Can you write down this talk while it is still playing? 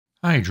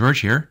Hi, George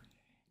here.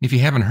 If you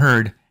haven't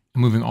heard, I'm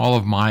moving all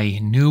of my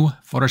new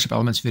Photoshop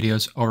Elements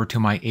videos over to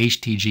my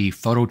HTG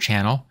photo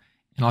channel,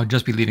 and I'll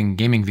just be leaving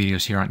gaming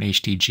videos here on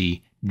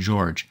HTG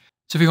George.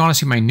 So if you want to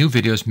see my new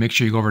videos, make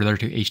sure you go over there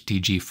to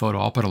HTG photo.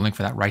 I'll put a link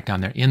for that right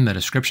down there in the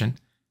description.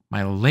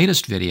 My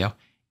latest video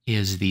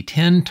is the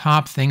 10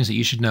 top things that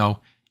you should know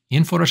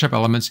in Photoshop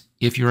Elements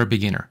if you're a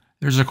beginner.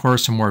 There's of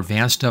course some more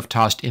advanced stuff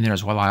tossed in there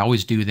as well. I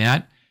always do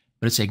that.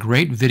 But it's a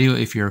great video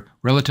if you're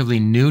relatively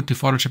new to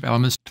Photoshop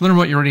Elements to learn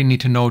what you already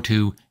need to know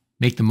to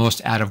make the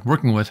most out of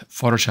working with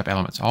Photoshop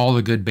Elements, all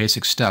the good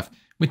basic stuff.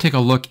 We take a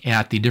look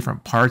at the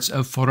different parts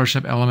of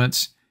Photoshop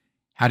Elements,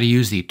 how to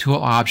use the tool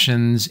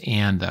options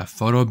and the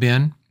photo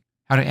bin,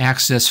 how to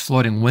access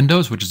floating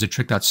windows, which is a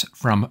trick that's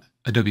from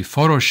Adobe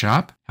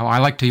Photoshop, how I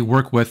like to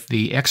work with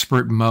the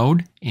expert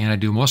mode, and I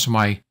do most of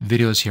my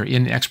videos here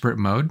in expert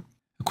mode.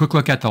 A quick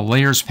look at the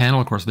layers panel.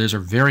 Of course, layers are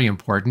very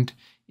important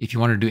if you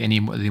want to do any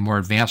of the more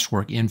advanced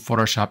work in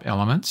Photoshop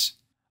Elements.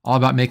 All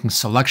about making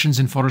selections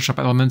in Photoshop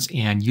Elements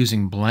and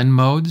using blend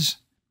modes.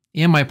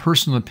 And my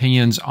personal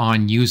opinions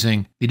on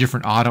using the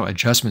different auto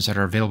adjustments that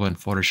are available in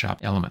Photoshop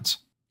Elements.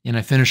 And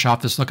I finish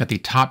off this look at the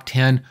top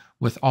 10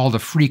 with all the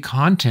free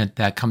content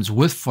that comes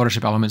with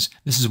Photoshop Elements.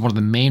 This is one of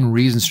the main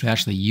reasons to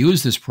actually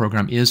use this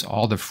program is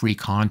all the free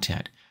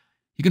content.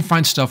 You can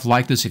find stuff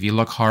like this if you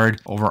look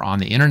hard over on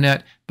the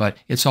internet, but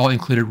it's all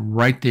included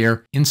right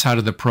there inside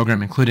of the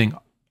program, including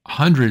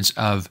hundreds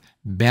of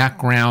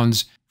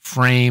backgrounds,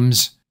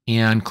 frames,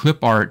 and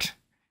clip art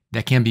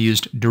that can be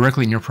used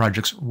directly in your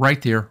projects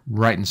right there,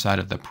 right inside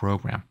of the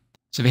program.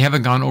 So if you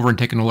haven't gone over and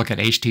taken a look at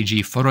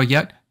HTG Photo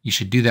yet, you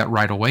should do that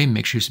right away.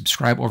 Make sure you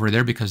subscribe over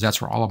there because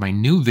that's where all of my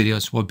new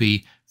videos will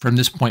be from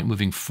this point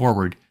moving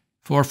forward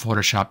for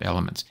Photoshop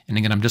Elements. And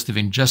again, I'm just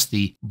leaving just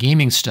the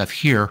gaming stuff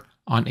here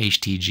on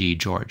HTG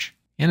George.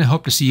 And I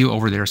hope to see you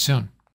over there soon.